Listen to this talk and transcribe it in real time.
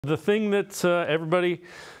The thing that everybody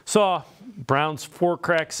saw, Browns 4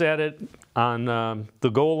 cracks at it on the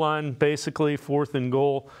goal line, basically 4th and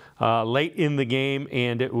goal, late in the game,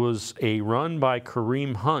 and it was a run by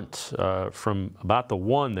Kareem Hunt from about the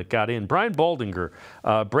 1 that got in. Brian Baldinger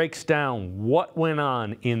breaks down what went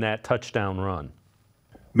on in that touchdown run.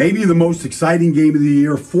 Maybe the most exciting game of the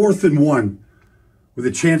year, 4th and 1, with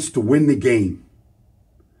a chance to win the game.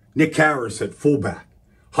 Nick Harris at fullback,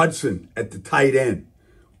 Hudson at the tight end,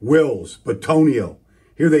 Wills, Batonio,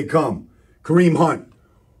 here they come. Kareem Hunt,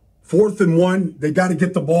 4th and 1, they got to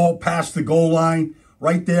get the ball past the goal line.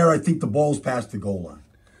 Right there, I think the ball's past the goal line.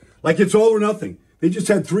 Like it's all or nothing. They just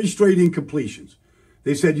had 3 straight incompletions.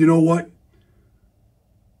 They said, you know what?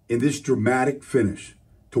 In this dramatic finish,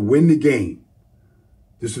 to win the game,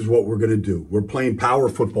 this is what we're going to do. We're playing power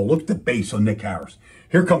football. Look at the base on Nick Harris.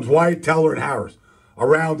 Here comes Wyatt Teller and Harris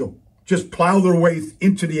around them. Just plow their way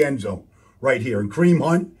into the end zone right here. And Kareem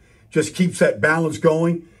Hunt just keeps that balance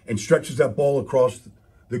going and stretches that ball across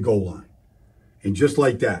the goal line. And just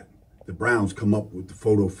like that, the Browns come up with the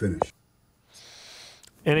photo finish.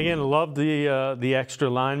 And again, love the extra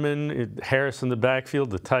lineman, Harris in the backfield,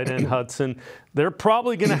 the tight end Hudson. They're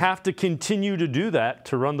probably going to have to continue to do that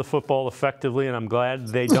to run the football effectively, and I'm glad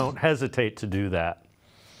they don't hesitate to do that.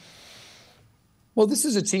 Well, this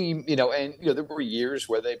is a team, and there were years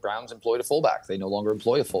where the Browns employed a fullback. They no longer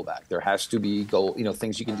employ a fullback. There has to be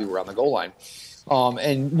things you can do around the goal line.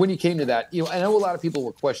 And when you came to that, I know a lot of people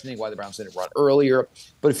were questioning why the Browns didn't run earlier.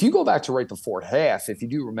 But if you go back to right before half, if you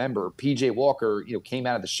do remember, P.J. Walker, came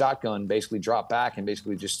out of the shotgun, basically dropped back and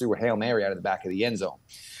basically just threw a Hail Mary out of the back of the end zone.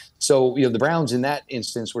 So, the Browns in that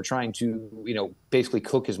instance were trying to, basically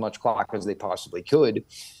cook as much clock as they possibly could.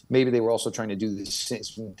 Maybe they were also trying to do the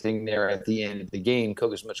same thing there at the end of the game,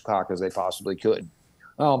 cook as much clock as they possibly could.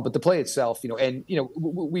 But the play itself,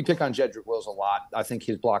 we pick on Jedrick Wills a lot. I think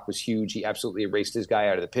his block was huge. He absolutely erased his guy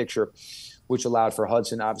out of the picture, which allowed for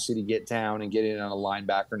Hudson, obviously, to get down and get in on a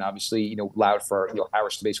linebacker, and obviously, allowed for,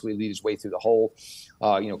 Harris to basically lead his way through the hole.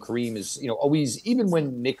 Kareem is, always, even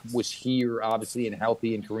when Nick was here, obviously, and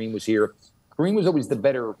healthy, and Kareem was here, Kareem was always the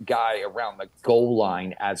better guy around the goal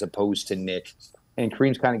line as opposed to Nick. And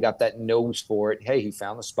Kareem's kind of got that nose for it. Hey, he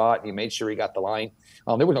found the spot. He made sure he got the line.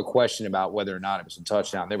 There was no question about whether or not it was a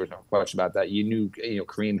touchdown. There was no question about that. You knew,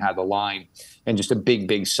 Kareem had the line, and just a big,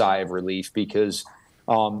 big sigh of relief because,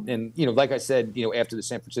 like I said, after the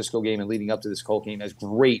San Francisco game and leading up to this Colt game, as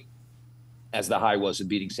great as the high was of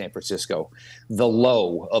beating San Francisco, the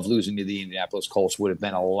low of losing to the Indianapolis Colts would have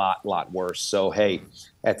been a lot worse. So, hey,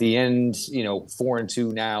 at the end,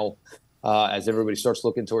 4-2 now. As everybody starts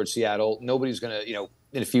looking towards Seattle, nobody's going to,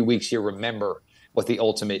 in a few weeks here, remember what the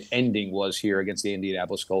ultimate ending was here against the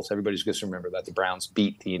Indianapolis Colts. Everybody's going to remember that the Browns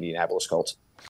beat the Indianapolis Colts.